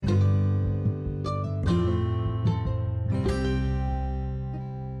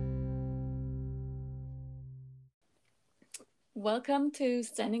Welcome to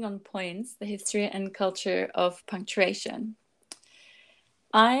Standing on Points, the history and culture of punctuation.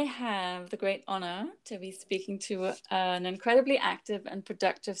 I have the great honor to be speaking to an incredibly active and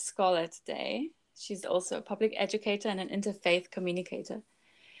productive scholar today. She's also a public educator and an interfaith communicator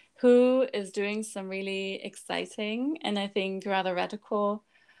who is doing some really exciting and I think rather radical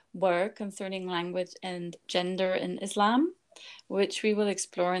work concerning language and gender in Islam, which we will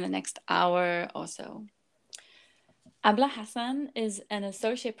explore in the next hour or so. Abla Hassan is an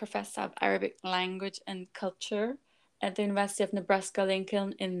associate professor of Arabic language and culture at the University of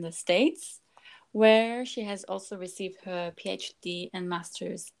Nebraska-Lincoln in the States, where she has also received her PhD and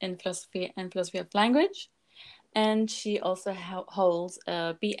master's in philosophy and philosophy of language. And she also holds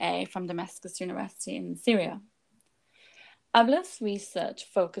a BA from Damascus University in Syria. Abla's research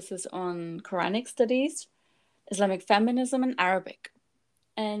focuses on Quranic studies, Islamic feminism, and Arabic.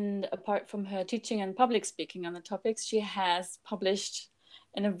 And apart from her teaching and public speaking on the topics, she has published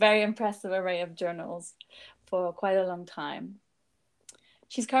in a very impressive array of journals for quite a long time.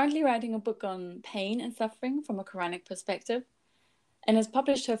 She's currently writing a book on pain and suffering from a Quranic perspective and has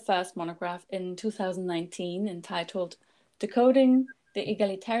published her first monograph in 2019 entitled Decoding the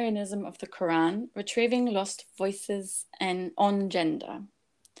Egalitarianism of the Quran, Retrieving Lost Voices and on Gender.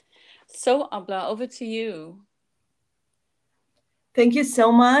 So, Abla, over to you. Thank you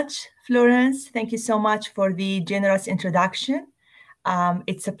so much, Florence. Thank you so much for the generous introduction.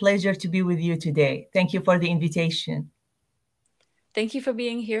 It's a pleasure to be with you today. Thank you for the invitation. Thank you for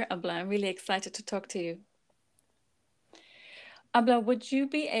being here, Abla. I'm really excited to talk to you. Abla, would you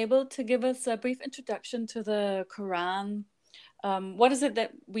be able to give us a brief introduction to the Quran? What is it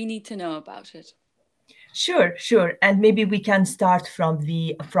that we need to know about it? Sure. And maybe we can start from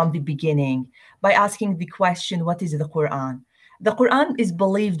the beginning by asking the question, what is the Quran? The Quran is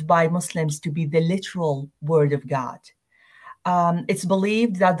believed by Muslims to be the literal word of God. It's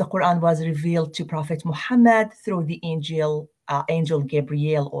believed that the Quran was revealed to Prophet Muhammad through the angel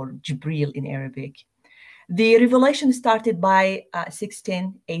Gabriel, or Jibril in Arabic. The revelation started by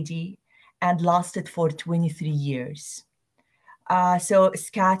 16 AD and lasted for 23 years. So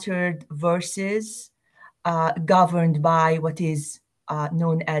scattered verses governed by what is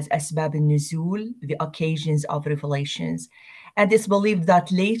known as Asbab al-Nuzul, the occasions of revelations. And it's believed that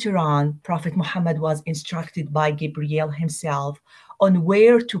later on, Prophet Muhammad was instructed by Gabriel himself on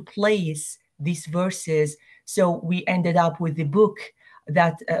where to place these verses. So we ended up with the book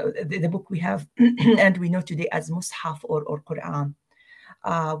that the book we have and we know today as Mus'haf or Quran,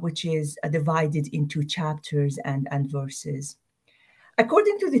 which is divided into chapters and verses.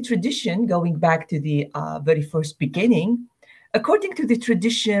 According to the tradition, going back to the very first beginning, according to the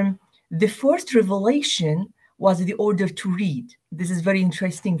tradition, the first revelation was the order to read. This is very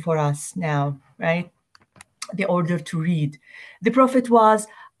interesting for us now, right? The order to read. The Prophet was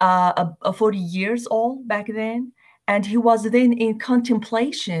 40 years old back then, and he was then in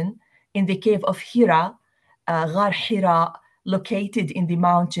contemplation in the cave of Hira, Ghar Hira, located in the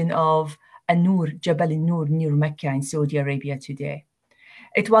mountain of An-Nur, Jabal An-Nur, near Mecca in Saudi Arabia today.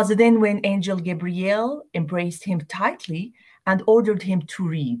 It was then when Angel Gabriel embraced him tightly and ordered him to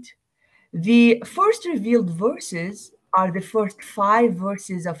read. The first revealed verses are the first 5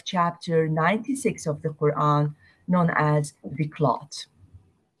 verses of chapter 96 of the Quran, known as the Qlat.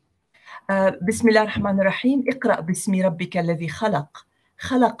 بسم الله الرحمن الرحيم اقرأ باسم ربك الذي خلق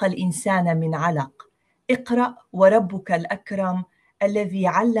خلق الإنسان من علق اقرأ وربك الأكرم الذي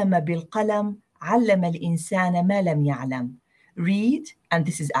علم بالقلم علم الإنسان ما لم يعلم. Read, and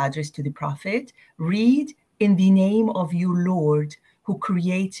this is addressed to the Prophet, read in the name of your Lord who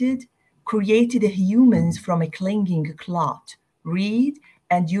created the humans from a clinging clot. Read,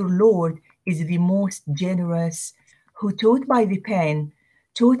 and your Lord is the most generous, who taught by the pen,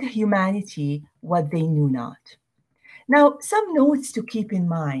 taught humanity what they knew not. Now, some notes to keep in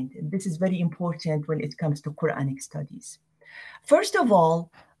mind. This is very important when it comes to Quranic studies. First of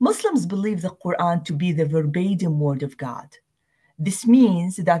all, Muslims believe the Quran to be the verbatim word of God. This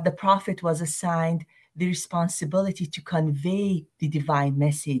means that the Prophet was assigned the responsibility to convey the divine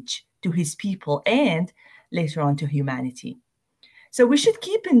message to his people and later on to humanity. So we should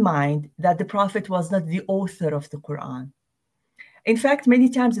keep in mind that the Prophet was not the author of the Quran. In fact, many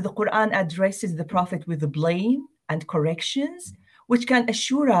times the Quran addresses the Prophet with blame and corrections, which can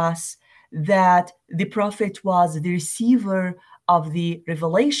assure us that the Prophet was the receiver of the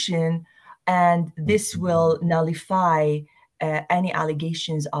revelation, and this will nullify any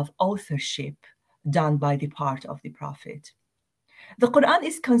allegations of authorship done by the part of the Prophet. The Quran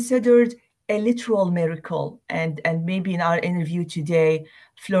is considered a literal miracle, and maybe in our interview today,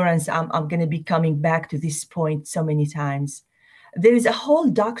 Florence, I'm going to be coming back to this point so many times. There is a whole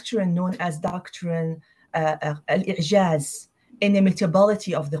doctrine known as doctrine al-i'jaz,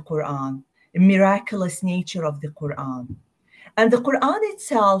 inimitability of the Quran, miraculous nature of the Quran. And the Quran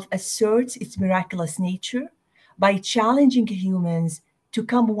itself asserts its miraculous nature by challenging humans to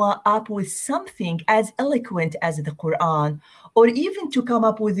come up with something as eloquent as the Quran, or even to come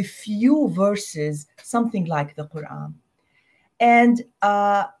up with a few verses, something like the Quran. And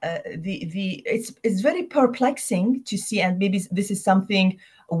it's very perplexing to see, and maybe this is something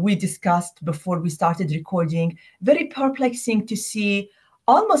we discussed before we started recording, very perplexing to see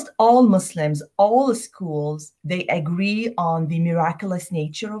almost all Muslims, all schools, they agree on the miraculous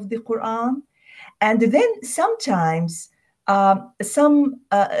nature of the Quran. And then sometimes some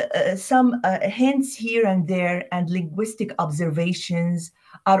hints here and there and linguistic observations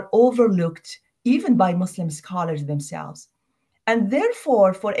are overlooked even by Muslim scholars themselves. And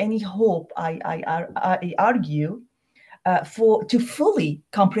therefore, for any hope, I argue, to fully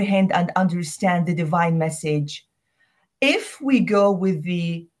comprehend and understand the divine message, if we go with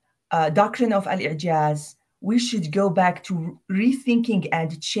the doctrine of al-i'jaz, we should go back to rethinking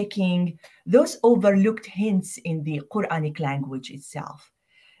and checking those overlooked hints in the Quranic language itself.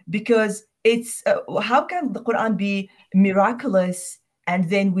 Because it's how can the Quran be miraculous and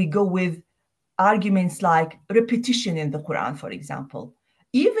then we go with arguments like repetition in the Quran, for example.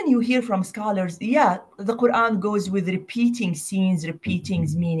 Even you hear from scholars, yeah, the Quran goes with repeating scenes, repeating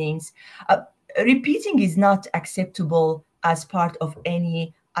meanings. Repeating is not acceptable as part of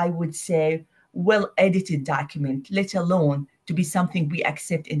any, I would say, well-edited document, let alone to be something we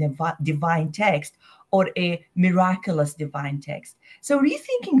accept in a divine text or a miraculous divine text. So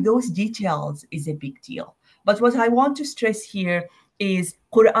rethinking those details is a big deal. But what I want to stress here is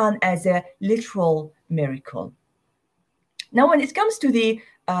Quran as a literal miracle. Now, when it comes to the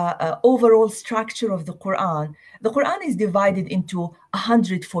overall structure of the Quran is divided into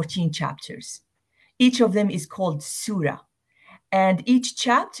 114 chapters. Each of them is called surah, and each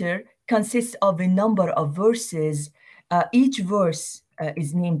chapter consists of a number of verses. Each verse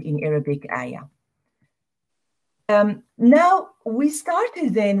is named in Arabic ayah. Now, we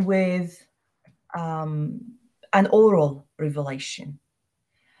started then with an oral revelation.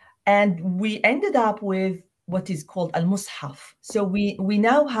 And we ended up with what is called al-Mus'haf. So we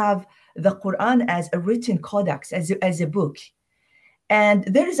now have the Quran as a written codex, as a book. And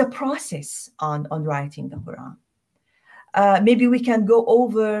there is a process on writing the Quran. Maybe we can go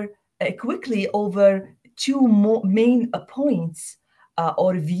over quickly over two main points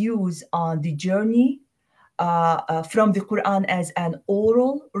or views on the journey from the Quran as an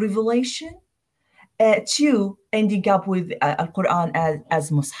oral revelation to ending up with Al-Quran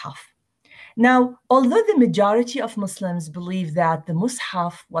as Mus'haf. Now, although the majority of Muslims believe that the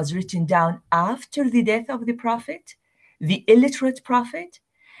Mus'haf was written down after the death of the Prophet, the illiterate Prophet,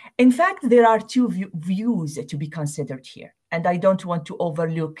 in fact, there are two views to be considered here. And I don't want to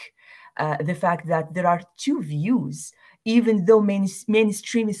overlook the fact that there are two views, even though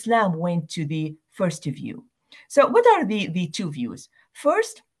mainstream Islam went to the first view. So what are the two views?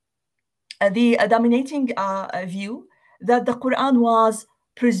 First, the dominating view that the Quran was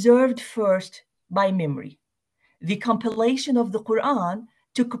preserved first by memory. The compilation of the Quran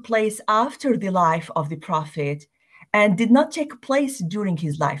took place after the life of the Prophet and did not take place during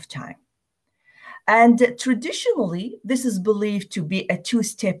his lifetime. And traditionally, this is believed to be a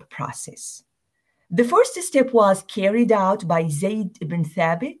two-step process. The first step was carried out by Zayd ibn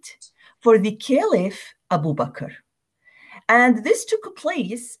Thabit for the Caliph Abu Bakr. And this took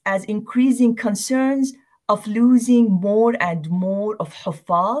place as increasing concerns of losing more and more of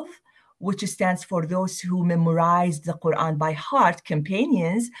Huffaz, which stands for those who memorized the Quran by heart,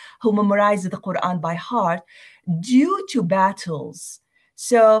 companions who memorized the Quran by heart due to battles.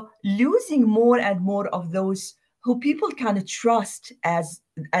 So losing more and more of those who people can trust as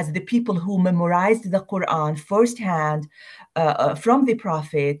the people who memorized the Quran firsthand from the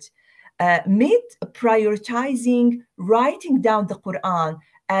Prophet made prioritizing writing down the Quran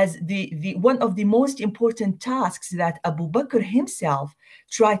as the one of the most important tasks that Abu Bakr himself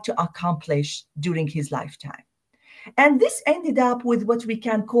tried to accomplish during his lifetime. And this ended up with what we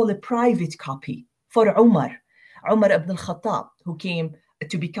can call a private copy for Umar ibn al-Khattab, who came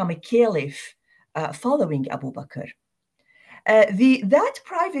to become a caliph following Abu Bakr. That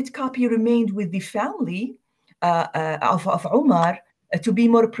private copy remained with the family of Umar. To be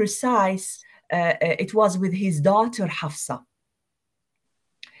more precise, it was with his daughter Hafsa.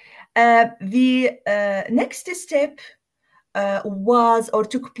 The next step was or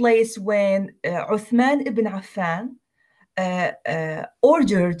took place when Uthman ibn Affan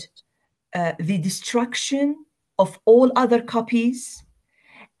ordered the destruction of all other copies,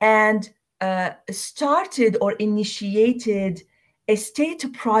 and started or initiated a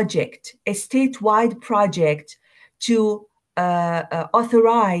statewide project to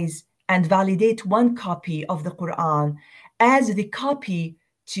authorize and validate one copy of the Quran as the copy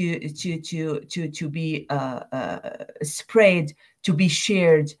to be spread, to be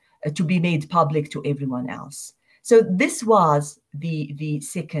shared, to be made public to everyone else. So this was the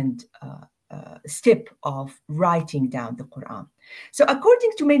second step of writing down the Quran. So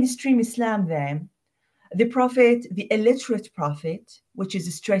according to mainstream Islam then, the prophet, the illiterate prophet, which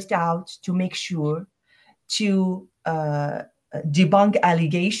is stressed out to make sure to debunk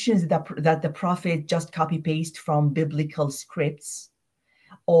allegations that the prophet just copy-paste from biblical scripts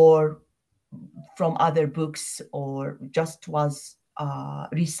or from other books, or just was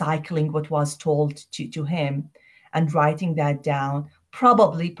recycling what was told to him and writing that down.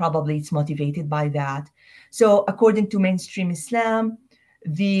 Probably it's motivated by that. So according to mainstream Islam,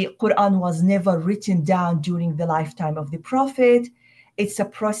 the Quran was never written down during the lifetime of the prophet. It's a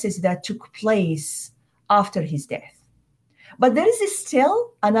process that took place after his death. But there is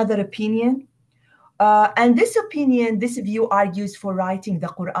still another opinion. And this view argues for writing the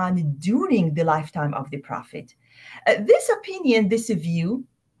Quran during the lifetime of the prophet. This view,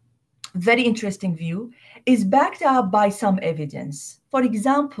 very interesting view, is backed up by some evidence. For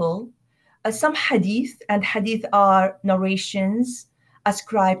example, some hadith, and hadith are narrations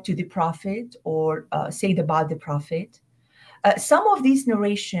ascribed to the prophet or said about the prophet. Some of these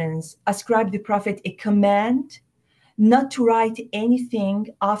narrations ascribe the prophet a command not to write anything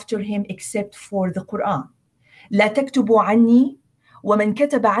after him except for the Quran. لا تكتبوا عني ومن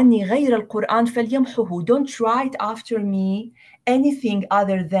كتب عني غير القرآن فليمحه. Don't write after me anything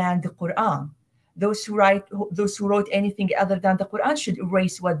other than the Quran. Those who wrote anything other than the Quran should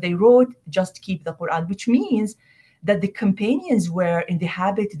erase what they wrote, just keep the Quran, which means that the companions were in the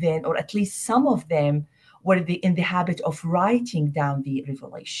habit then, or at least some of them were in the habit of writing down the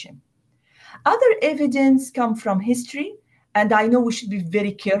revelation. Other evidence come from history, and I know we should be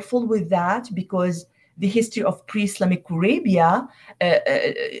very careful with that because the history of pre-Islamic Arabia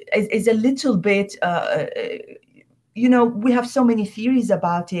is a little bit, we have so many theories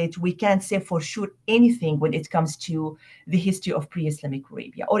about it. We can't say for sure anything when it comes to the history of pre-Islamic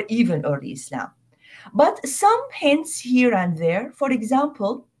Arabia or even early Islam. But some hints here and there, for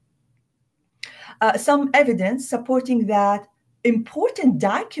example, some evidence supporting that important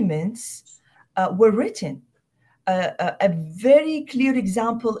documents were written. A very clear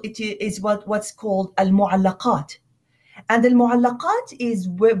example is what's called al-mu'allaqat. And al-mu'allaqat is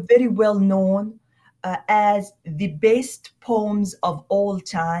very well known as the best poems of all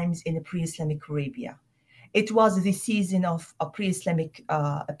times in the pre-Islamic Arabia. It was the season of a pre-Islamic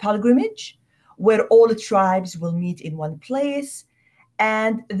pilgrimage where all the tribes will meet in one place.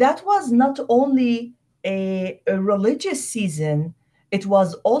 And that was not only a religious season, it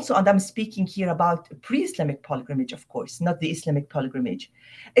was also, and I'm speaking here about pre-Islamic pilgrimage, of course, not the Islamic pilgrimage.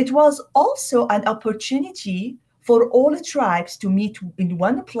 It was also an opportunity for all the tribes to meet in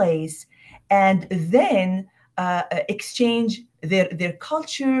one place and then exchange their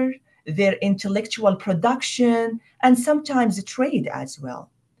culture, their intellectual production, and sometimes trade as well.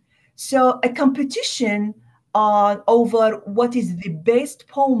 So a competition over what is the best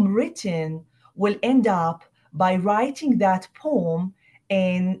poem written will end up by writing that poem.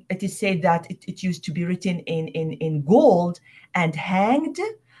 And it is said that it used to be written in gold and hanged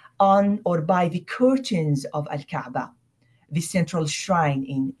on or by the curtains of Al-Kaaba, the central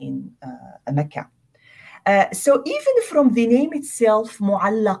shrine in Mecca. So even from the name itself,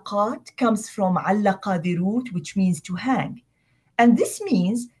 mu'allaqat comes from allaqa, the root, which means to hang. And this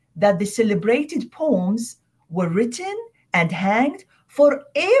means that the celebrated poems were written and hanged for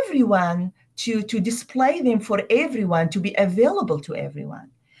everyone to display them, for everyone to be available to everyone.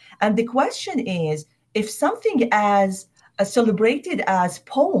 And the question is, if something as celebrated as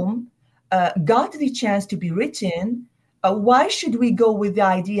poem got the chance to be written, why should we go with the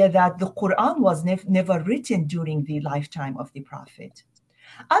idea that the Quran was never written during the lifetime of the Prophet?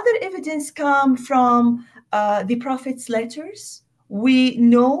 Other evidence come from the Prophet's letters. We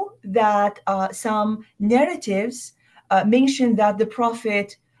know that some narratives mention that the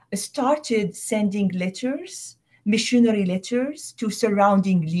Prophet started sending letters, missionary letters, to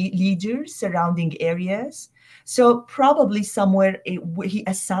surrounding leaders, surrounding areas. So probably somewhere he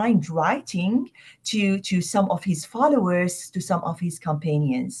assigned writing to some of his followers, to some of his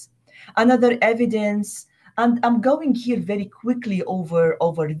companions. Another evidence And I'm going here very quickly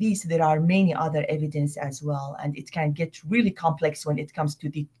over these. There are many other evidence as well, and it can get really complex when it comes to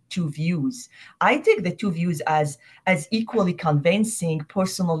the two views. I take the two views as equally convincing.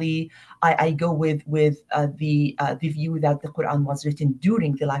 Personally, I go with the view that the Quran was written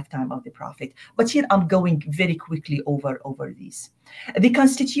during the lifetime of the Prophet. But here I'm going very quickly over these. The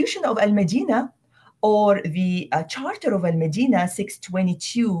Constitution of Al-Medina, or the Charter of Al-Medina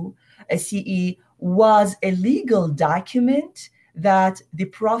 622 CE, was a legal document that the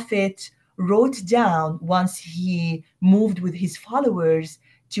Prophet wrote down once he moved with his followers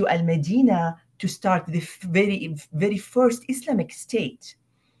to Al-Medina to start the very first Islamic state.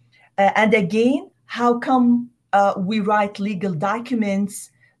 And again, how come we write legal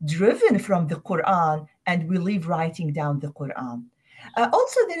documents driven from the Quran and we leave writing down the Quran?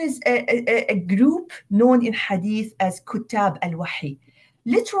 Also, there is a group known in Hadith as Kutab al-Wahi.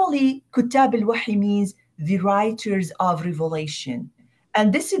 Literally, Kutab al-Wahi means the writers of revelation.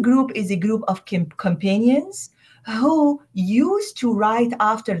 And this group is a group of companions who used to write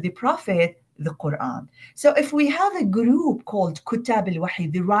after the Prophet the Quran. So if we have a group called Kutab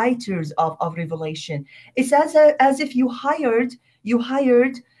al-Wahi, the writers of revelation, it's as if you hired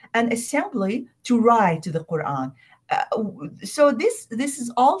an assembly to write the Quran. So this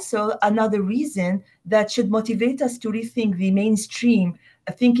is also another reason that should motivate us to rethink the mainstream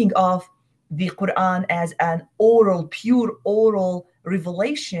thinking of the Quran as an pure oral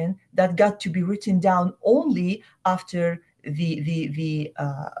revelation that got to be written down only after the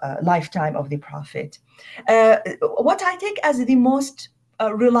lifetime of the Prophet. What I take as the most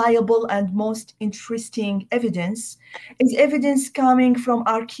reliable and most interesting evidence is evidence coming from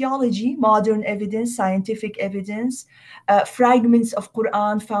archaeology, modern evidence, scientific evidence, fragments of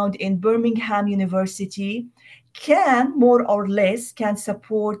Quran found in Birmingham University can more or less can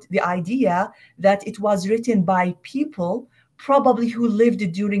support the idea that it was written by people probably who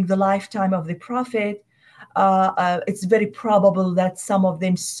lived during the lifetime of the Prophet. It's very probable that some of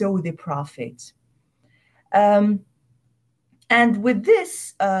them saw the Prophet. And with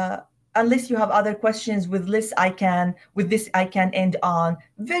this, unless you have other questions, with this I can end on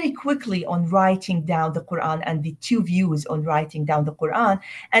very quickly on writing down the Quran and the two views on writing down the Quran,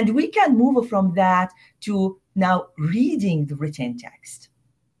 and we can move from that to now reading the written text.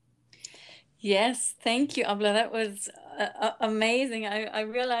 Yes, thank you, Abla. That was amazing. I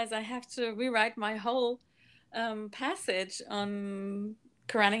realize I have to rewrite my whole passage on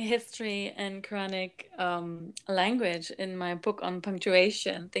Quranic history and Quranic language in my book on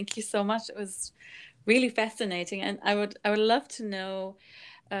punctuation. Thank you so much. It was really fascinating, and I would love to know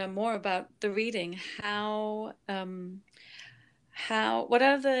more about the reading. What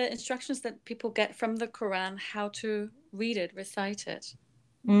are the instructions that people get from the Quran? How to read it, recite it?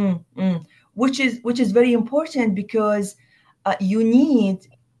 Which is very important, because you need,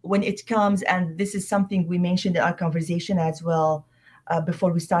 when it comes, and this is something we mentioned in our conversation as well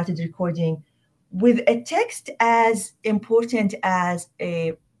before we started recording, with a text as important as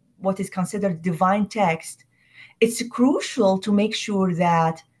what is considered divine text, it's crucial to make sure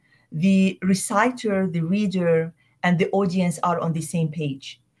that the reciter, the reader, and the audience are on the same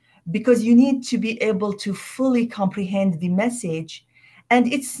page, because you need to be able to fully comprehend the message.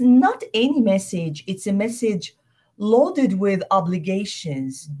 And it's not any message, it's a message loaded with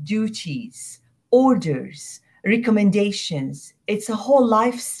obligations, duties, orders, recommendations. It's a whole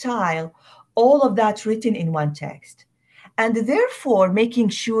lifestyle, all of that written in one text. And therefore, making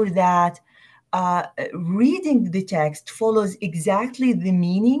sure that reading the text follows exactly the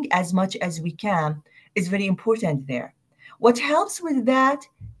meaning as much as we can is very important there. What helps with that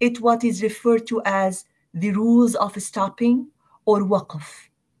is what is referred to as the rules of stopping, or waqf.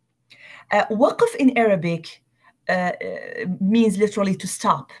 Waqf in Arabic means literally to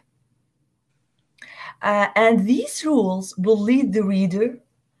stop. And these rules will lead the reader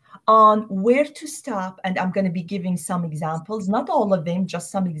on where to stop. And I'm going to be giving some examples, not all of them,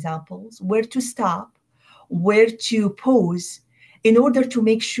 just some examples, where to stop, where to pause, in order to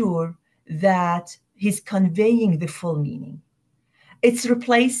make sure that he's conveying the full meaning. It's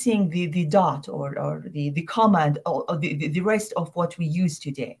replacing the dot or the command or the rest of what we use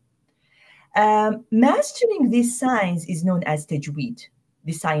today. Mastering these signs is known as tajweed,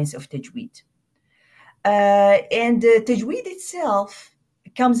 the science of tajweed. And tajweed itself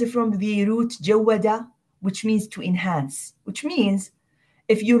comes from the root jawada, which means to enhance, which means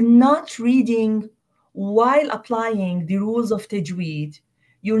if you're not reading while applying the rules of tajweed,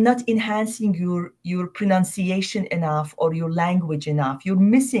 you're not enhancing your pronunciation enough or your language enough. You're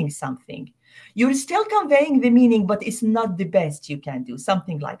missing something. You're still conveying the meaning, but it's not the best you can do,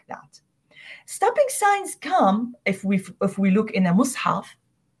 something like that. Stopping signs come if we look in a mushaf,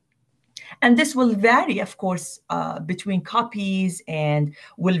 and this will vary, of course, between copies, and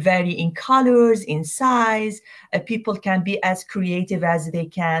will vary in colors, in size. People can be as creative as they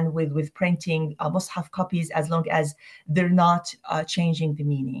can with printing mushaf copies, as long as they're not changing the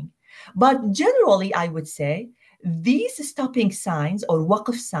meaning. But generally, I would say these stopping signs or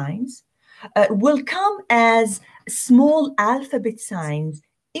waqf signs will come as small alphabet signs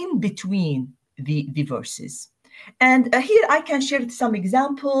in between the verses. And here I can share some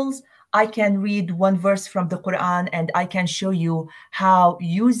examples. I can read one verse from the Quran, and I can show you how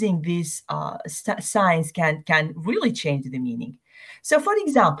using these signs can really change the meaning. So for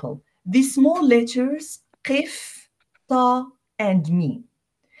example, the small letters qif, ta, and mim.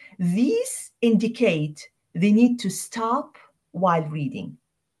 These indicate the need to stop while reading.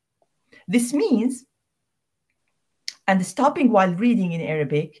 This means, and stopping while reading in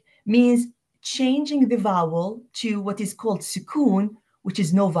Arabic means changing the vowel to what is called sukoon, which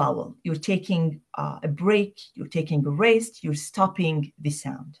is no vowel. You're taking a break, you're taking a rest, you're stopping the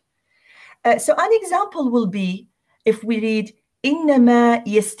sound. So an example will be if we read إنما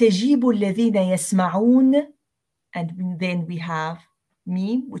يستجيب الذين يسمعون, and then we have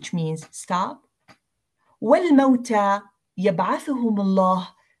mim, which means stop. والموتى يبعثهم الله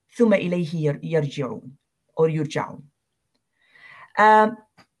ثم إليه يرجعون or يرجعون.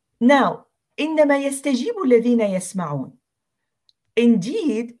 Now, إنما يستجيب الذين يسمعون.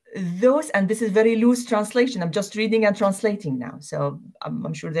 Indeed, those, and this is very loose translation. I'm just reading and translating now. So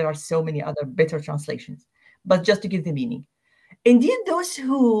I'm sure there are so many other better translations, but just to give the meaning. Indeed, those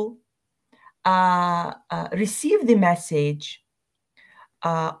who receive the message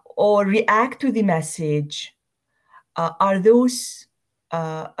or react to the message are those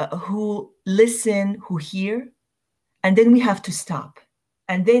who listen, who hear, and then we have to stop.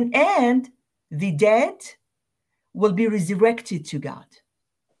 And the dead will be resurrected to God.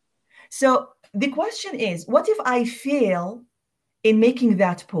 So the question is, what if I fail in making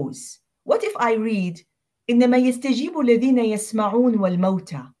that pause? What if I read, إنما يستجيب الذين يسمعون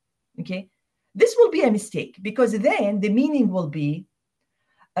والموتى? Okay, this will be a mistake, because then the meaning will be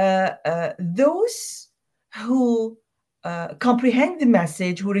those who comprehend the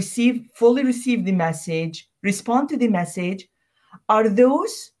message, who fully receive the message, respond to the message, are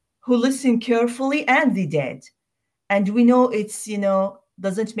those who listen carefully, and the dead. And we know it's,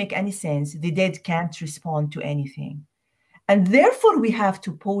 doesn't make any sense. The dead can't respond to anything. And therefore, we have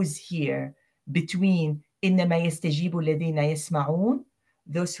to pause here between إنما يستجيب الذين يسمعون,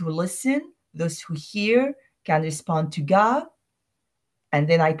 those who listen, those who hear, can respond to God. And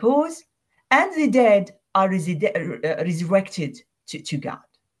then I pause, and the dead are resurrected to God,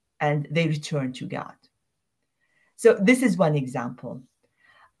 and they return to God. So this is one example.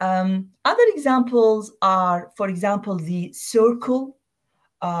 Other examples are, for example, the circle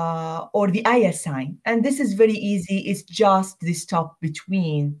or the ayah sign. And this is very easy. It's just the stop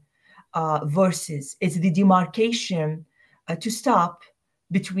between verses. It's the demarcation to stop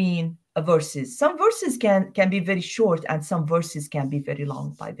between verses. Some verses can be very short, and some verses can be very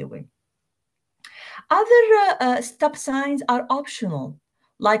long, by the way. Other stop signs are optional,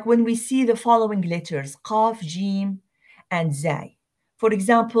 like when we see the following letters, qaf, jim, and zay. For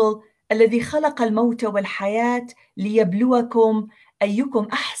example, الذي خلق الموت والحياة ليبلوكم أيكم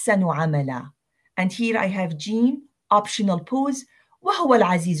أحسن عملا. And here I have jim, optional pause, وهو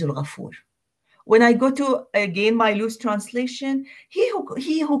العزيز الغفور. When I go to, again, my loose translation, he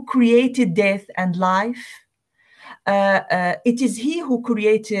who created death and life, it is he who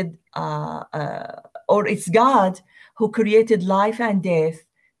created, or it's God who created life and death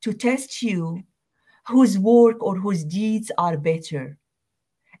to test you, whose work or whose deeds are better.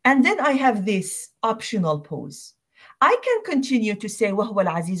 And then I have this optional pause. I can continue to say وهو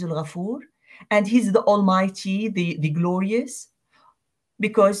العزيز الغفور, and he's the Almighty, the glorious,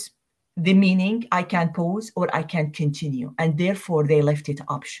 because the meaning I can pause or I can continue, and therefore they left it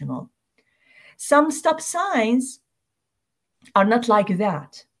optional. Some stop signs are not like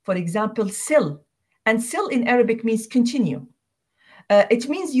that. For example, sil, and sil in Arabic means continue. It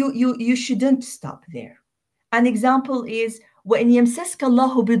means you shouldn't stop there. An example is وإن يمسسك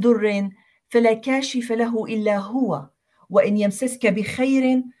الله بضر فلا كاشف له إلا هو وإن يمسسك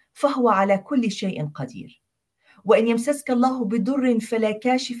بخير فهو على كل شيء قدير. وإن يمسسك الله بضر فلا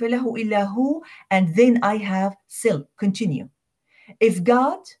كاشف له إلا هو, and then I have sil, continue. If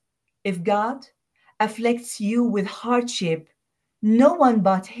God afflicts you with hardship, no one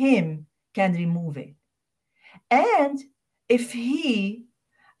but him can remove it. And if he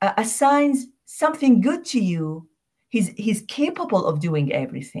assigns something good to you, he's capable of doing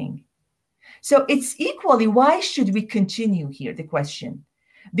everything. So it's equally, why should we continue here, the question?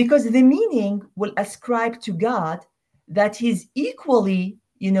 Because the meaning will ascribe to God that he's equally,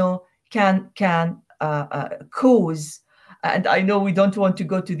 can cause. And I know we don't want to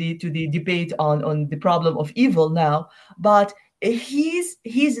go to the debate on the problem of evil now, but he's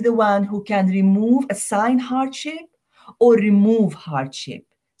the one who can remove, assign hardship or remove hardship.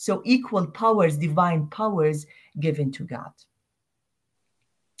 So equal powers, divine powers given to God.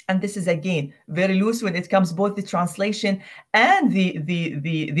 And this is again very loose when it comes both the translation and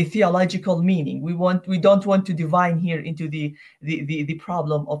the theological meaning. We don't want to divine here into the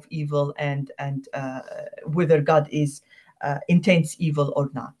problem of evil and whether God is intends evil or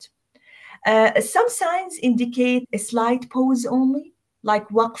not. Some signs indicate a slight pause only, like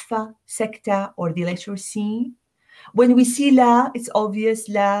waqfa, sakta, or the letter C. When we see la, it's obvious.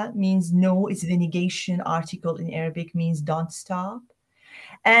 La means no. It's the negation article in Arabic, means don't stop.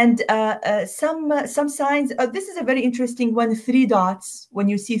 And some signs, this is a very interesting one, 3 dots, when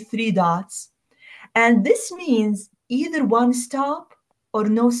you see 3 dots. And this means either one stop or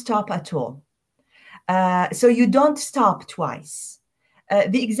no stop at all. So you don't stop twice.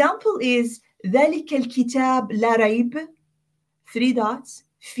 The example is ذلك الكتاب لا ريب, 3 dots,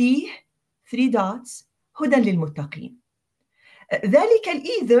 فيه, 3 dots, هدى للمتقين. ذلك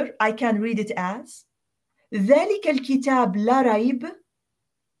either I can read it as ذلك الكتاب لا ريب,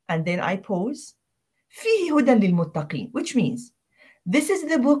 and then I pause, فيه هدى للمتقين, which means this is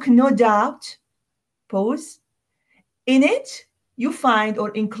the book, no doubt, pause. In it, you find, or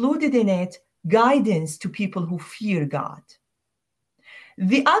included in it, guidance to people who fear God.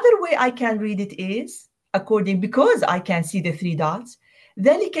 The other way I can read it is, because I can see the 3 dots,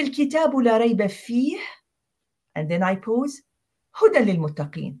 ذلك الكتاب لا ريب فيه, and then I pause, هدى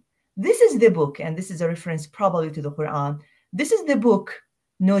للمتقين. This is the book, and this is a reference probably to the Quran. This is the book,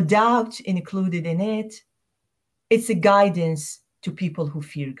 no doubt included in it. It's a guidance to people who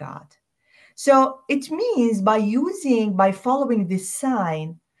fear God. So it means by following this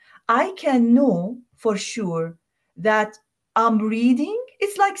sign, I can know for sure that I'm reading.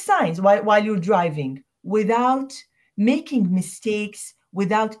 It's like signs while you're driving, without making mistakes,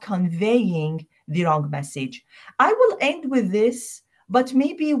 without conveying the wrong message. I will end with this, but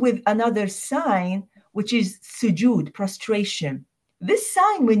maybe with another sign, which is sujood, prostration. This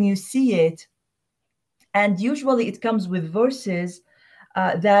sign, when you see it, and usually it comes with verses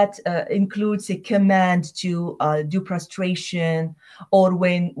that includes a command to do prostration, or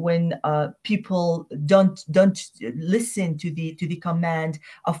when people don't listen to the command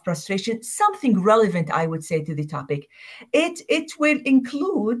of prostration, something relevant, I would say, to the topic. It will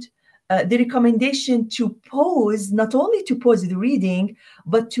include the recommendation to pause, not only to pause the reading,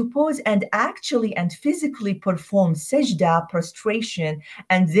 but to pause and actually and physically perform sajda, prostration,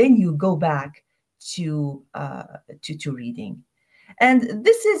 and then you go back to reading. And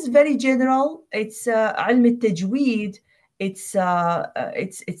this is very general. It's ilm al-tajweed. It's a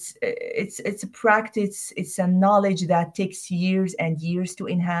practice. It's a knowledge that takes years and years to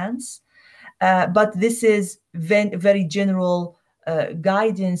enhance. But this is very general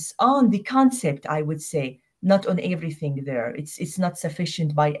guidance on the concept, I would say, not on everything there. It's not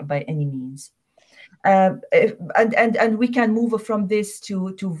sufficient by any means. And we can move from this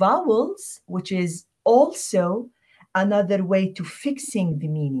to vowels, which is also another way to fixing the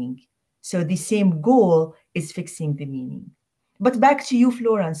meaning. So the same goal is fixing the meaning. But back to you,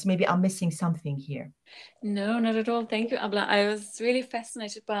 Florence. Maybe I'm missing something here. No, not at all. Thank you, Abla. I was really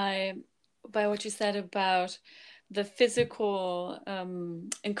fascinated by what you said about the physical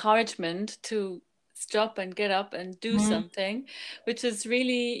encouragement to stop and get up and do something, which is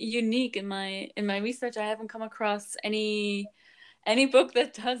really unique in my research. I haven't come across any book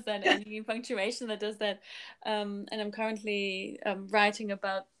that does that, any punctuation that does that. And I'm currently writing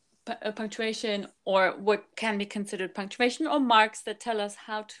about punctuation, or what can be considered punctuation, or marks that tell us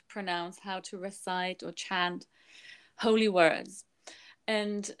how to pronounce, how to recite or chant holy words.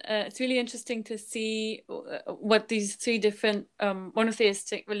 And it's really interesting to see what these 3 different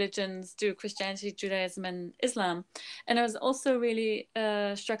monotheistic religions do: Christianity, Judaism, and Islam. And I was also really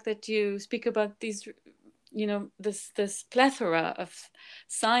struck that you speak about these, this plethora of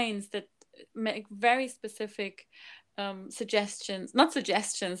signs that make very specific suggestions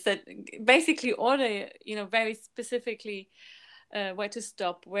that basically order, very specifically where to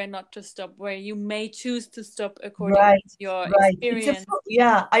stop, where not to stop, where you may choose to stop according to your experience.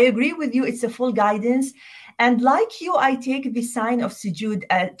 I agree with you. It's a full guidance. And like you, I take the sign of sujood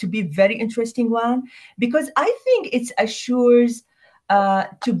to be a very interesting one, because I think it assures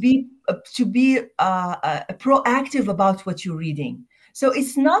to be proactive about what you're reading. So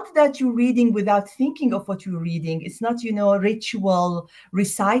it's not that you're reading without thinking of what you're reading. It's not, ritual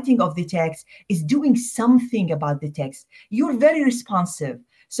reciting of the text. It's doing something about the text. You're very responsive.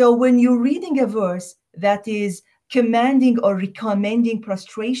 So when you're reading a verse that is commanding or recommending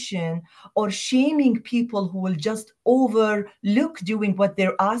prostration or shaming people who will just overlook doing what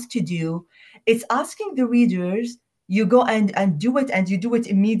they're asked to do, it's asking the readers, you go and do it, and you do it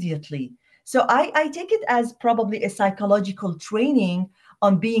immediately. So I take it as probably a psychological training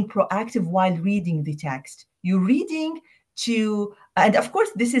on being proactive while reading the text. You're reading to, and of course,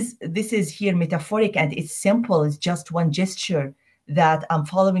 this is here metaphoric, and it's simple. It's just one gesture that I'm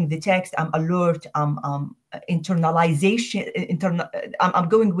following the text. I'm alert. I'm internalization. I'm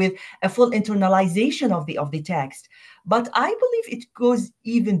going with a full internalization of the text. But I believe it goes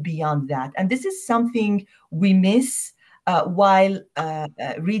even beyond that, and this is something we miss while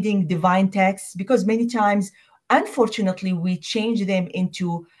reading divine texts, because many times, unfortunately, we change them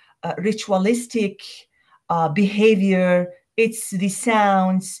into ritualistic behavior. It's the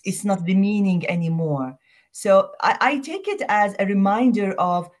sounds, it's not the meaning anymore. So I take it as a reminder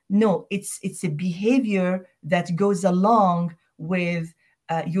of, no, it's a behavior that goes along with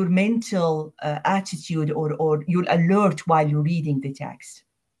your mental attitude, or you'll alert while you're reading the text.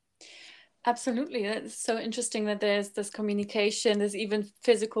 Absolutely. That's so interesting that there's this communication, there's even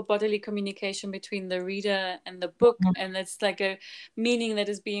physical bodily communication between the reader and the book. And it's like a meaning that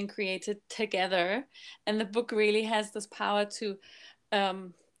is being created together. And the book really has this power to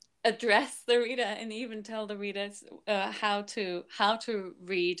address the reader and even tell the readers how to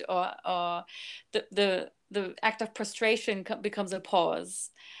read, or the act of prostration becomes a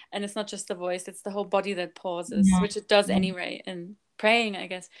pause. And it's not just the voice, it's the whole body that pauses, which it does anyway in praying, I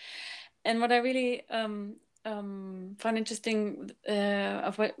guess. And what I really found interesting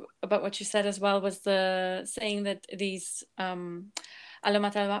about what you said as well was the saying that these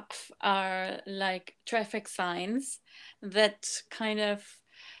alamat al-waqf are like traffic signs that kind of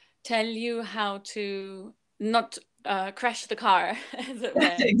tell you how to not crash the car, as it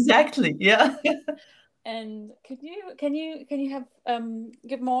were. Exactly. Yeah. And can you have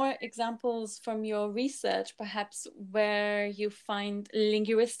give more examples from your research, perhaps, where you find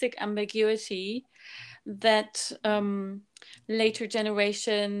linguistic ambiguity that later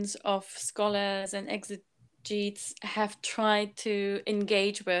generations of scholars and exegetes have tried to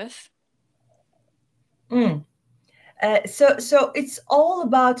engage with? So it's all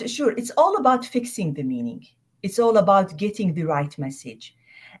about, sure, it's all about fixing the meaning. It's all about getting the right message.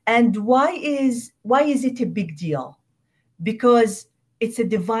 And why is it a big deal? Because it's a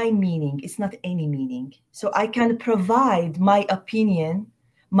divine meaning. It's not any meaning. So I can provide my opinion,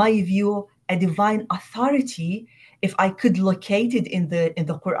 my view, a divine authority, if I could locate it in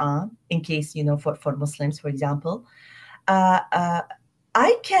the Quran, in case, for Muslims, for example.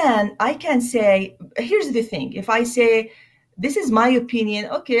 I can say, here's the thing. If I say, this is my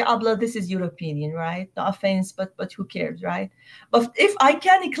opinion, okay, Abla, this is your opinion, right? No offense, but who cares, right? But if I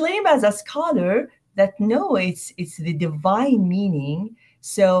can claim as a scholar that no, it's the divine meaning,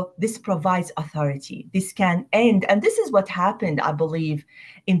 so this provides authority. This can end, and this is what happened, I believe,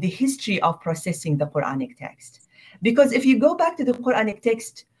 in the history of processing the Quranic text. Because if you go back to the Quranic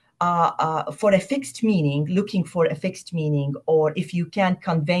text, for a fixed meaning, looking for a fixed meaning, or if you can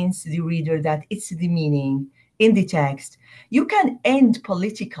convince the reader that it's the meaning in the text, you can end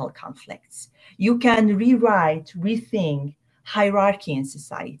political conflicts. You can rewrite, rethink hierarchy in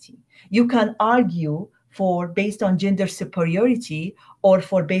society. You can argue for based on gender superiority, or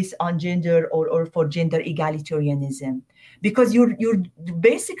for based on gender, or for gender egalitarianism, because you're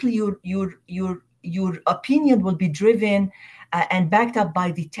basically your opinion will be driven and backed up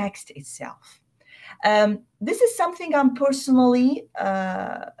by the text itself. This is something I'm personally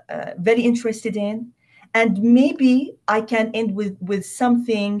very interested in, and maybe I can end with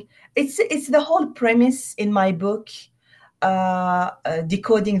something. It's the whole premise in my book,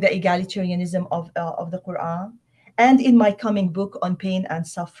 Decoding the Egalitarianism of the Quran, and in my coming book on Pain and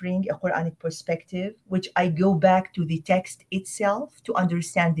Suffering, a Quranic perspective, which I go back to the text itself to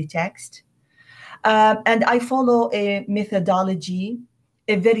understand the text. And I follow a methodology,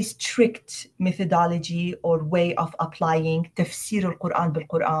 a very strict methodology or way of applying tafsir al-Quran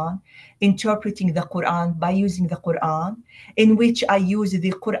bil-Quran, interpreting the Quran by using the Quran, in which I use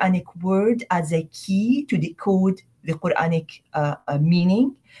the Quranic word as a key to decode the Quranic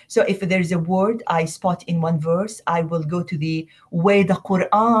meaning. So if there's a word I spot in one verse, I will go to the way the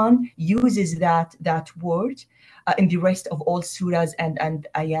Quran uses that word in the rest of all surahs and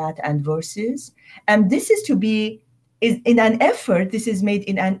ayat and verses. And this is made in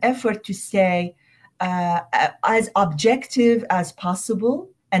an effort to say, as objective as possible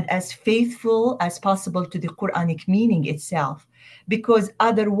and as faithful as possible to the Quranic meaning itself, because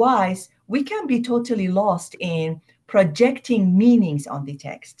otherwise we can be totally lost in projecting meanings on the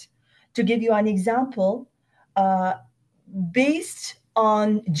text. To give you an example, based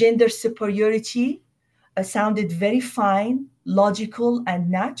on gender superiority, sounded very fine, logical, and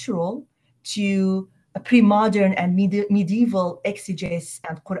natural to pre-modern and medieval exegetes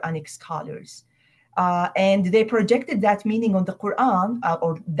and Quranic scholars. And they projected that meaning on the Quran,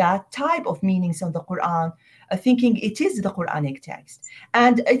 or that type of meanings on the Quran, thinking it is the Quranic text.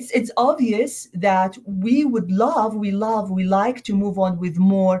 And it's obvious that we like to move on with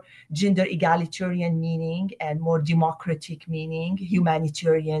more gender egalitarian meaning and more democratic meaning,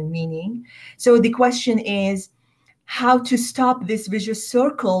 humanitarian meaning. So the question is how to stop this vicious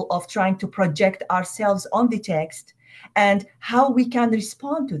circle of trying to project ourselves on the text, and how we can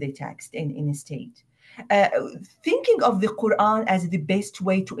respond to the text in a state. Thinking of the Quran as the best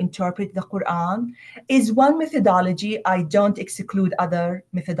way to interpret the Quran is one methodology. I don't exclude other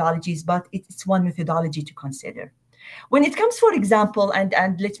methodologies, but it's one methodology to consider. When it comes, for example,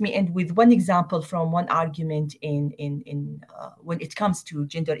 and let me end with one example from one argument when it comes to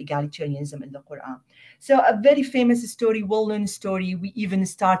gender egalitarianism in the Quran. So a very famous story, well-known story, we even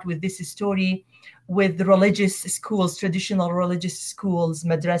start with this story with religious schools, traditional religious schools,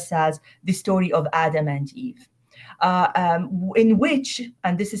 madrasas, the story of Adam and Eve. In which,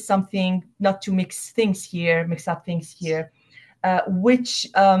 and this is something, not to mix up things here, which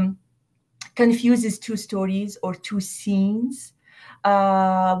confuses two stories or two scenes,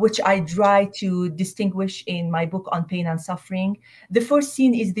 which I try to distinguish in my book on pain and suffering. The first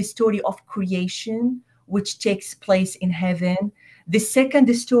scene is the story of creation, which takes place in heaven. The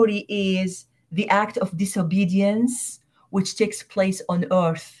second story is the act of disobedience, which takes place on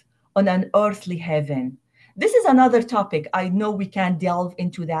earth, on an earthly heaven. This is another topic. I know we can't delve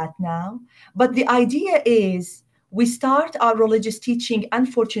into that now, but the idea is we start our religious teaching,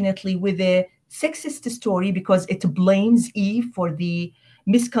 unfortunately, with a sexist story because it blames Eve for the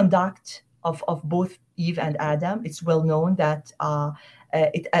misconduct of both Eve and Adam. It's well known that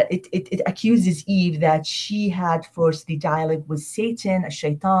it accuses Eve that she had first the dialogue with Satan, a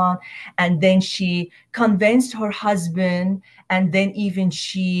shaitan, and then she convinced her husband, and then even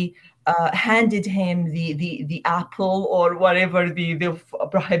she handed him the apple or whatever, the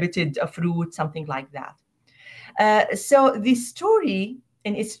prohibited fruit, something like that. So the story,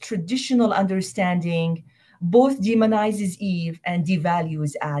 in its traditional understanding, both demonizes Eve and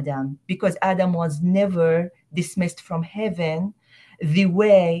devalues Adam, because Adam was never dismissed from heaven the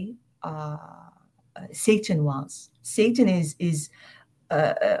way Satan was. Satan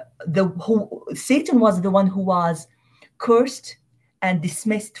Satan was the one who was cursed and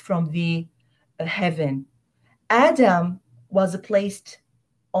dismissed from the heaven. Adam was placed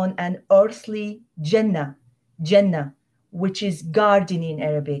on an earthly Jannah, which is garden in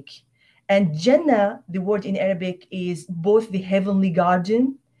Arabic. And Jannah, the word in Arabic, is both the heavenly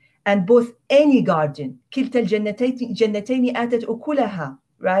garden and both any garden. كلتا الجنتين آتت أكلها,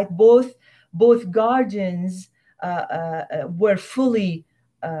 right? Both gardens were fully,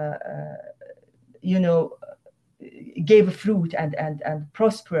 gave fruit and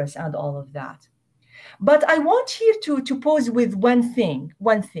prosperous and all of that. But I want here to pose with one thing.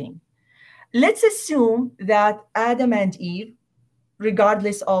 Let's assume that Adam and Eve,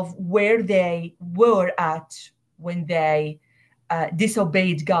 regardless of where they were at when they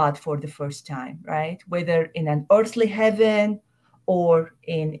disobeyed God for the first time, right? Whether in an earthly heaven or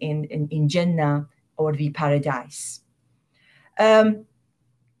in Jannah or the paradise.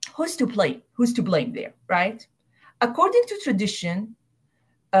 Who's to blame there, right? According to tradition,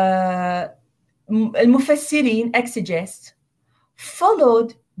 Al-Mufassirin, exegetes,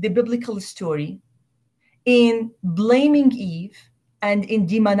 followed the biblical story in blaming Eve and in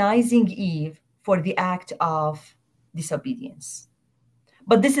demonizing Eve for the act of disobedience.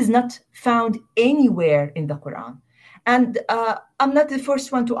 But this is not found anywhere in the Quran. And I'm not the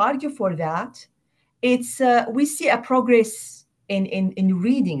first one to argue for that. We see a progress in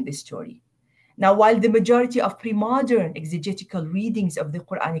reading the story. Now, while the majority of pre-modern exegetical readings of the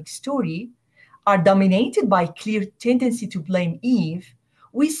Quranic story are dominated by clear tendency to blame Eve,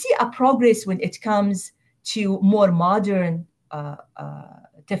 we see a progress when it comes to more modern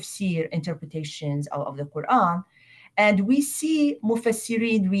tafsir interpretations of the Quran. And we see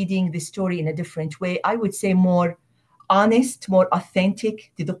Mufassirin reading the story in a different way, I would say more honest, more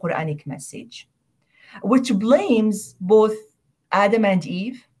authentic to the Quranic message, which blames both Adam and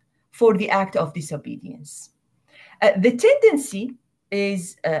Eve for the act of disobedience. The tendency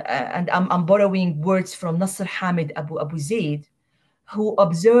is, and I'm borrowing words from Nasr Hamid Abu Zaid, who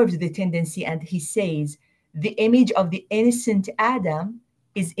observed the tendency, and he says, the image of the innocent Adam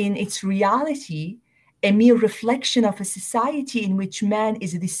is in its reality a mere reflection of a society in which man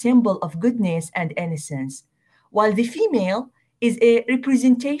is the symbol of goodness and innocence, while the female is a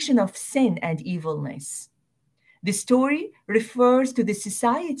representation of sin and evilness. The story refers to the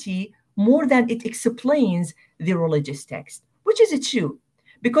society more than it explains the religious text, which is true.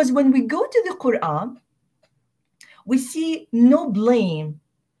 Because when we go to the Quran, we see no blame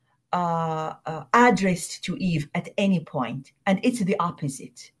addressed to Eve at any point, and it's the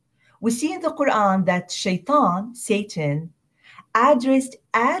opposite. We see in the Quran that Satan, addressed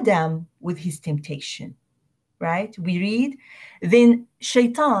Adam with his temptation, right? We read, then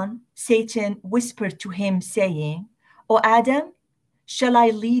Satan whispered to him, saying, "O Adam, shall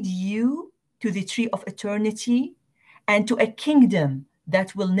I lead you to the tree of eternity and to a kingdom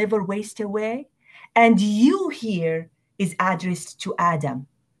that will never waste away?" And you here is addressed to Adam,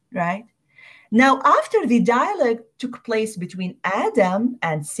 right? Now, after the dialogue took place between Adam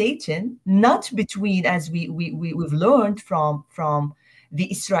and Satan, not between, as we've learned from the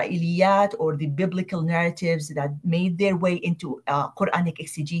Israeliyat or the biblical narratives that made their way into Quranic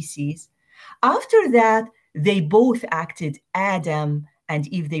exegesis, after that, they both acted, Adam and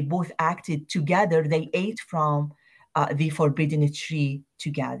Eve, they both acted together. They ate from the forbidden tree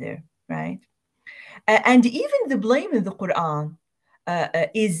together, right? And even the blame in the Quran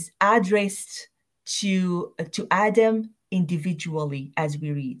is addressed to Adam individually, as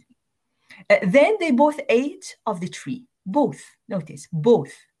we read. Then they both ate of the tree, both, notice,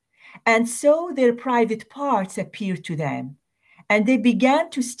 both. And so their private parts appeared to them, and they began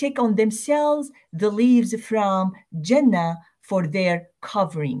to stick on themselves the leaves from Jannah for their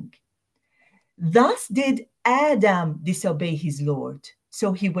covering. Thus did Adam disobey his Lord,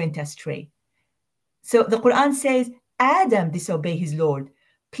 so he went astray. So the Quran says Adam disobeyed his Lord,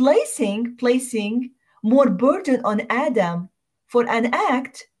 placing more burden on Adam for an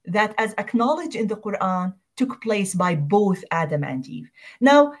act that, as acknowledged in the Quran, took place by both Adam and Eve.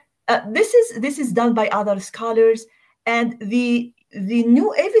 Now, this is done by other scholars, and the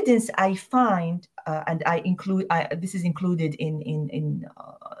new evidence I find, and this is included in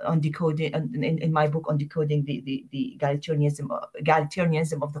on decoding in my book on decoding the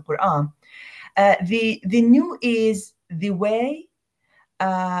egalitarianism of the Quran. The new is the way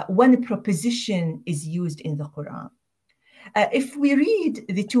when a proposition is used in the Quran. If we read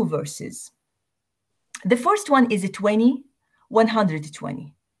the two verses, the first one is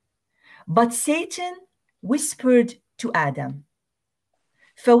 120. But Satan whispered to Adam,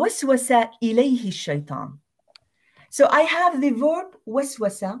 فَوَسْوَسَ إِلَيْهِ الشَّيْطَانِ. So I have the verb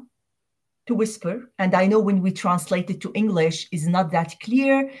waswasa, to whisper, and I know when we translate it to English is not that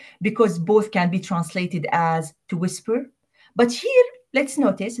clear because both can be translated as to whisper. But here, let's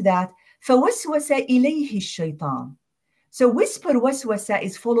notice that فَوَسْوَسَ إِلَيْهِ الشَّيْطَانِ. So whisper waswasa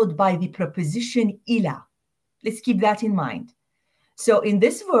is followed by the preposition ila. Let's keep that in mind. So in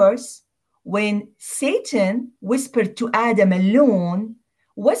this verse, when Satan whispered to Adam alone,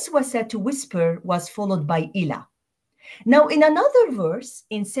 waswasa to whisper was followed by ila. Now in another verse,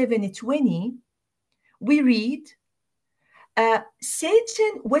 in 7:20, we read,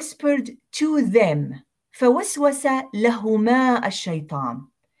 Satan whispered to them, فَوَسْوَسَ لَهُمَا الشَّيْطَانِ.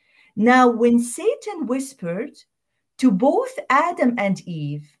 Now when Satan whispered to both Adam and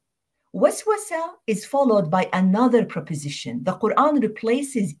Eve, waswasa is followed by another preposition. The Quran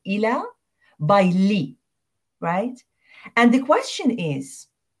replaces ila by li, right? And the question is,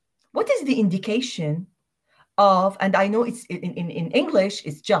 what is the indication of, and I know it's in English,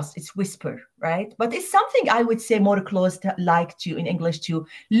 it's whisper, right? But it's something I would say more close to, like to in English, to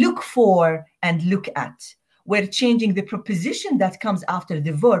look for and look at, where changing the preposition that comes after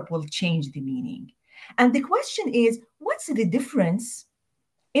the verb will change the meaning. And the question is, what's the difference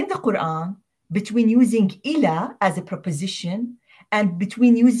in the Quran between using ila as a preposition and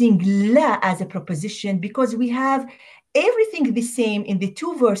between using la as a preposition? Because we have everything the same in the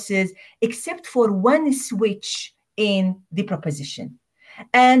two verses except for one switch in the preposition.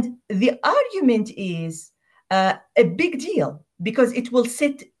 And the argument is a big deal because it will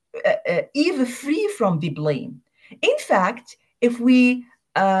set Eve free from the blame. In fact, if we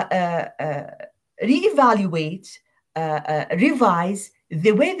reevaluate, revise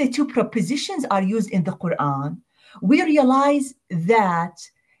the way the two prepositions are used in the Quran, we realize that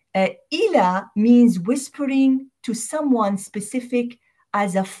ila means whispering to someone specific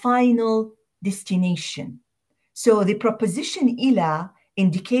as a final destination. So the preposition ila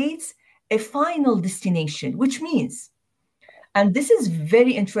indicates a final destination, which means And this is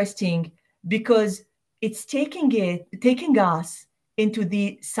very interesting because it's taking us into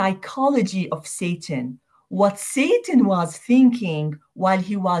the psychology of Satan, what Satan was thinking while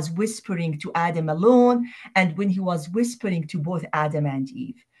he was whispering to Adam alone and when he was whispering to both Adam and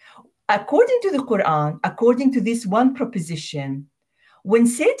Eve. According to the Quran, according to this one proposition, when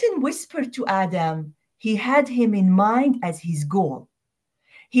Satan whispered to Adam, he had him in mind as his goal.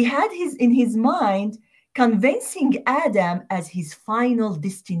 He had in his mind convincing Adam as his final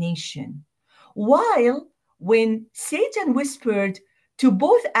destination. While when Satan whispered to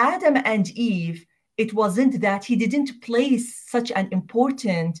both Adam and Eve, it wasn't that. He didn't place such an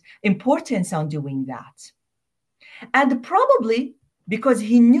importance on doing that. And probably because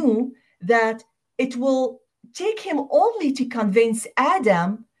he knew that it will take him only to convince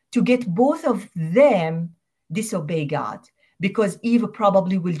Adam to get both of them disobey God, because Eve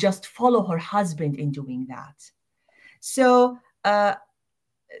probably will just follow her husband in doing that. So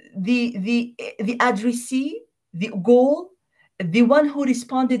the addressee, the goal, the one who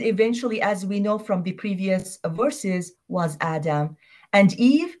responded eventually, as we know from the previous verses, was Adam. And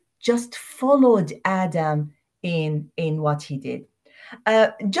Eve just followed Adam in what he did.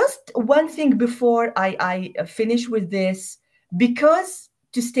 Just one thing before I finish with this, because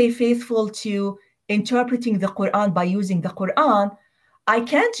to stay faithful to interpreting the Quran by using the Quran, I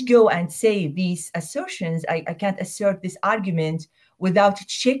can't go and say these assertions, I can't assert this argument without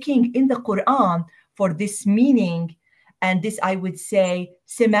checking in the Quran for this meaning and this, I would say,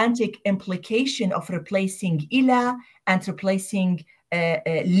 semantic implication of replacing ila and replacing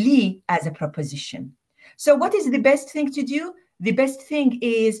li as a preposition. So what is the best thing to do? The best thing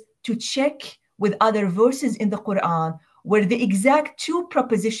is to check with other verses in the Quran where the exact two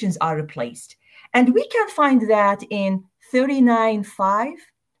prepositions are replaced. And we can find that in 39:5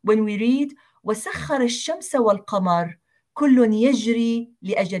 when we read وَسَخَّرَ الشَّمْسَ وَالْقَمَرَ كُلٌّ يَجْرِي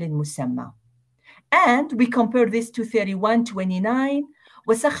لِأَجَلٍ مُسَمَّى. And we compare this to 31:29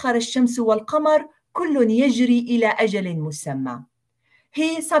 وَسَخَّرَ الشَّمْسُ وَالْقَمَرَ كُلٌّ يَجْرِي إِلَى أَجَلٍ مُسَمَّى.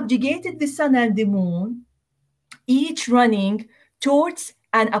 He subjugated the sun and the moon, each running towards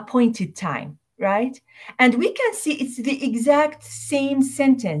an appointed time, right? And we can see it's the exact same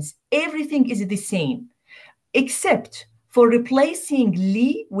sentence. Everything is the same, except for replacing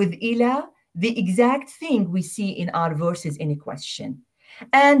li with ila, the exact thing we see in our verses in question.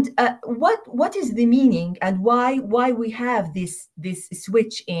 And what is the meaning and why we have this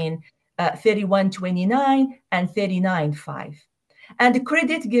switch in 31:29 and 39:5? And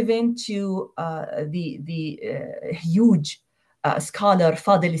credit given to the huge scholar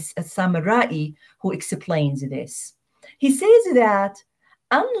Fadil Samarai, who explains this. He says that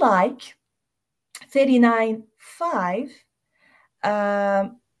unlike 39:5,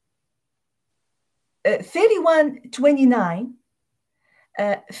 31:29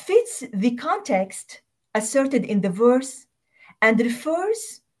 fits the context asserted in the verse and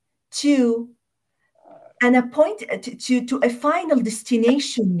refers to to a final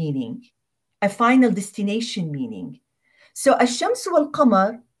destination meaning, a final destination meaning. So ash-shams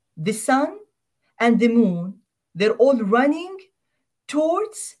wal-qamar, the sun and the moon, they're all running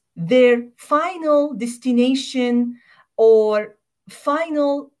towards their final destination or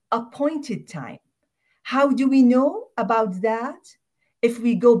final appointed time. How do we know about that? If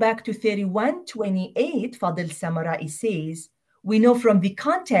we go back to 31:28, Fadil Samarai says, we know from the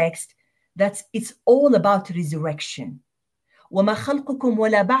context that it's all about resurrection. وَمَا خَلْقُكُمْ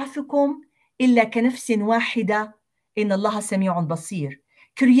وَلَا بَعْثُكُمْ إِلَّا كَنَفْسٍ وَاحِدَةٍ إِنَّ اللَّهَ سَمِيعٌ بَصِيرٌ.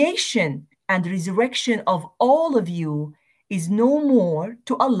 Creation and resurrection of all of you is no more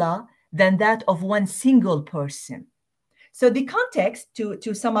to Allah than that of one single person. So the context,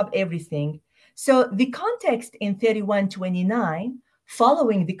 to sum up everything, so the context in 31:29,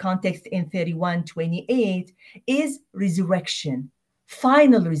 following the context in 31:28, is resurrection,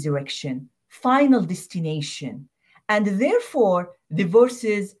 final destination. And therefore, the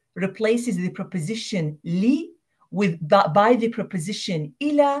verses replaces the preposition li by the preposition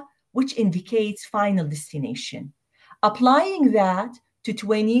ila, which indicates final destination. Applying that to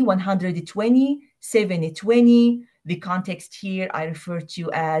 120, 720, the context here I refer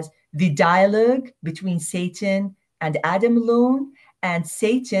to as the dialogue between Satan and Adam alone. And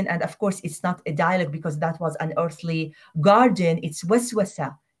Satan, and of course it's not a dialogue because that was an earthly garden, it's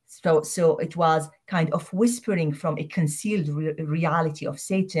waswasa. So it was kind of whispering from a concealed reality of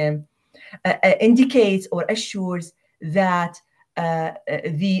Satan, indicates or assures that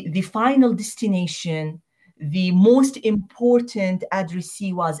the final destination, the most important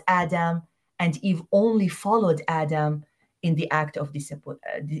addressee was Adam, and Eve only followed Adam in the act of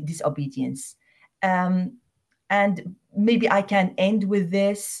disobedience. And maybe I can end with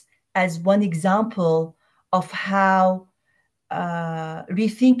this as one example of how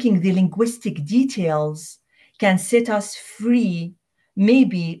rethinking the linguistic details can set us free,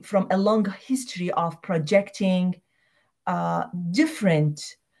 maybe from a long history of projecting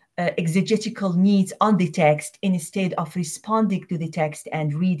different exegetical needs on the text instead of responding to the text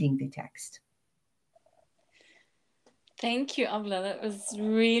and reading the text. Thank you, Abla. That was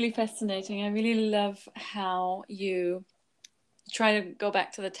really fascinating. I really love how you try to go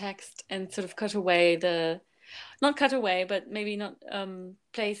back to the text and sort of cut away not cut away, but maybe not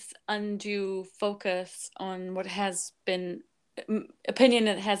place undue focus on what has been opinion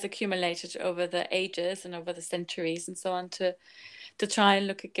that has accumulated over the ages and over the centuries and so on, to try and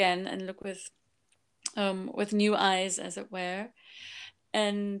look again and look with new eyes, as it were.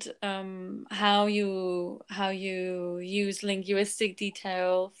 And how you use linguistic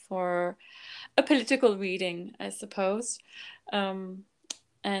detail for a political reading, I suppose. And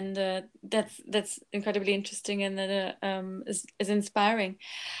that's incredibly interesting, and that is inspiring.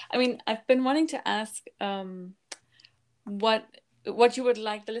 I mean, I've been wanting to ask what you would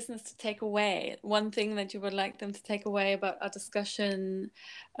like the listeners to take away. One thing that you would like them to take away about our discussion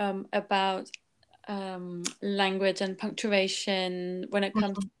about language and punctuation when it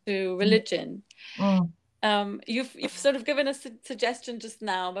comes to religion. You've sort of given us a suggestion just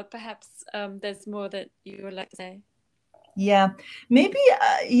now, but perhaps there's more that you would like to say. Yeah, maybe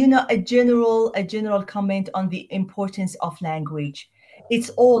a general comment on the importance of language. It's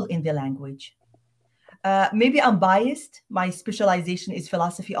all in the language. Maybe I'm biased. My specialization is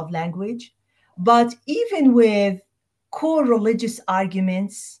philosophy of language, but even with core religious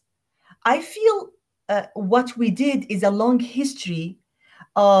arguments, I feel what we did is a long history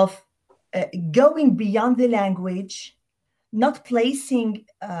of going beyond the language, not placing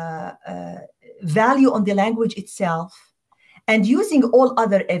value on the language itself, and using all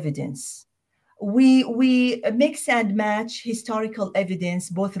other evidence. We mix and match historical evidence,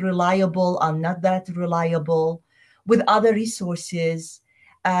 both reliable and not that reliable, with other resources.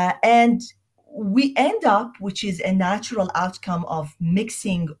 And we end up, which is a natural outcome of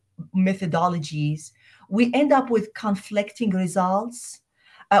mixing methodologies, we end up with conflicting results.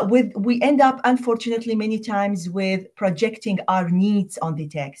 We end up, unfortunately, many times with projecting our needs on the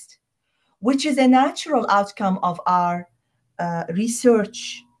text, which is a natural outcome of our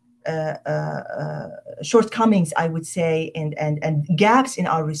research shortcomings, I would say, and gaps in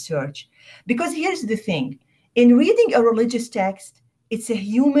our research. Because here's the thing, in reading a religious text, it's a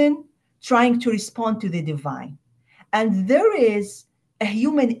human trying to respond to the divine. And there is a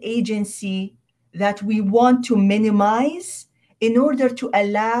human agency that we want to minimize in order to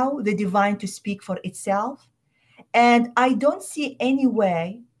allow the divine to speak for itself. And I don't see any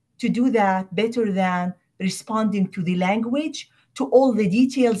way to do that better than responding to the language, to all the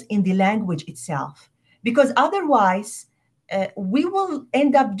details in the language itself. Because otherwise, we will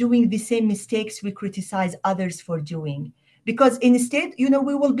end up doing the same mistakes we criticize others for doing. Because instead,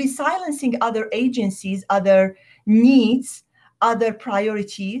 we will be silencing other agencies, other needs, other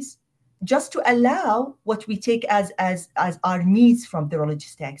priorities, just to allow what we take as our needs from the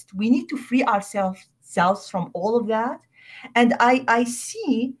religious text. We need to free ourselves from all of that. And I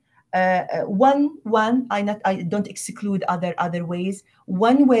see I don't exclude other ways.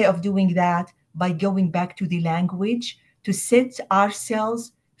 One way of doing that, by going back to the language, to set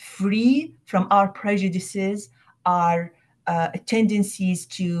ourselves free from our prejudices, our tendencies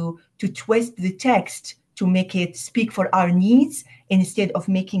to twist the text to make it speak for our needs instead of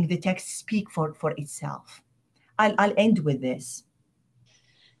making the text speak for itself. I'll end with this.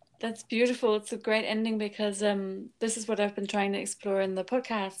 That's beautiful. It's a great ending, because this is what I've been trying to explore in the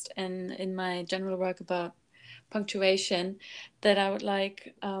podcast and in my general work about punctuation, that I would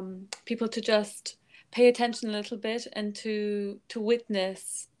like people to just pay attention a little bit and to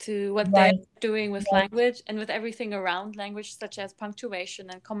witness to what they're doing with language and with everything around language, such as punctuation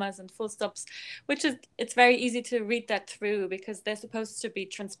and commas and full stops, it's very easy to read that through, because they're supposed to be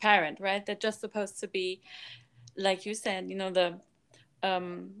transparent, right? They're just supposed to be, like you said,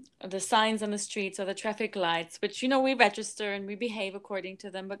 the signs on the streets or the traffic lights, which we register and we behave according to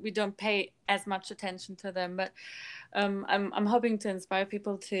them, but we don't pay as much attention to them. But I'm hoping to inspire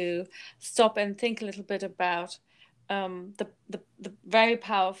people to stop and think a little bit about the very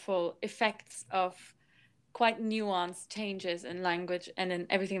powerful effects of quite nuanced changes in language and in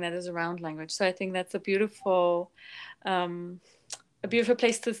everything that is around language. So I think that's a beautiful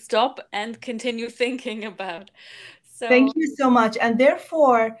place to stop and continue thinking about. Thank you so much. And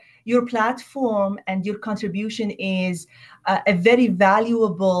therefore, your platform and your contribution is a very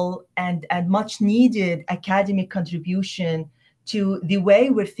valuable and much needed academic contribution to the way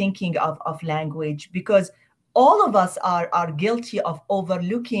we're thinking of language, because all of us are guilty of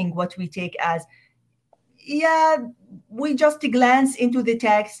overlooking what we take as, yeah, we just glance into the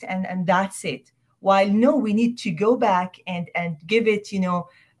text and that's it. While no, we need to go back and give it,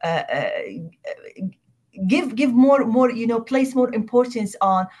 give more, place more importance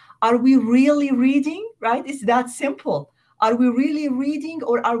on, are we really reading, right? It's that simple. Are we really reading,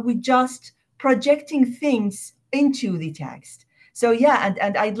 or are we just projecting things into the text? So yeah,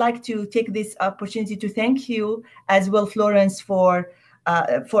 and I'd like to take this opportunity to thank you as well, Florence, for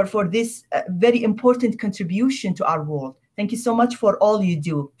this very important contribution to our world. Thank you so much for all you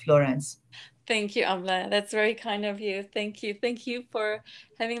do, Florence. Thank you, Amla. That's very kind of you. Thank you. Thank you for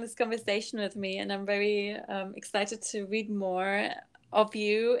having this conversation with me. And I'm very excited to read more of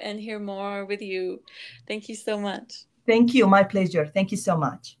you and hear more with you. Thank you so much. Thank you. My pleasure. Thank you so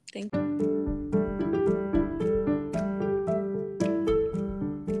much. Thank you.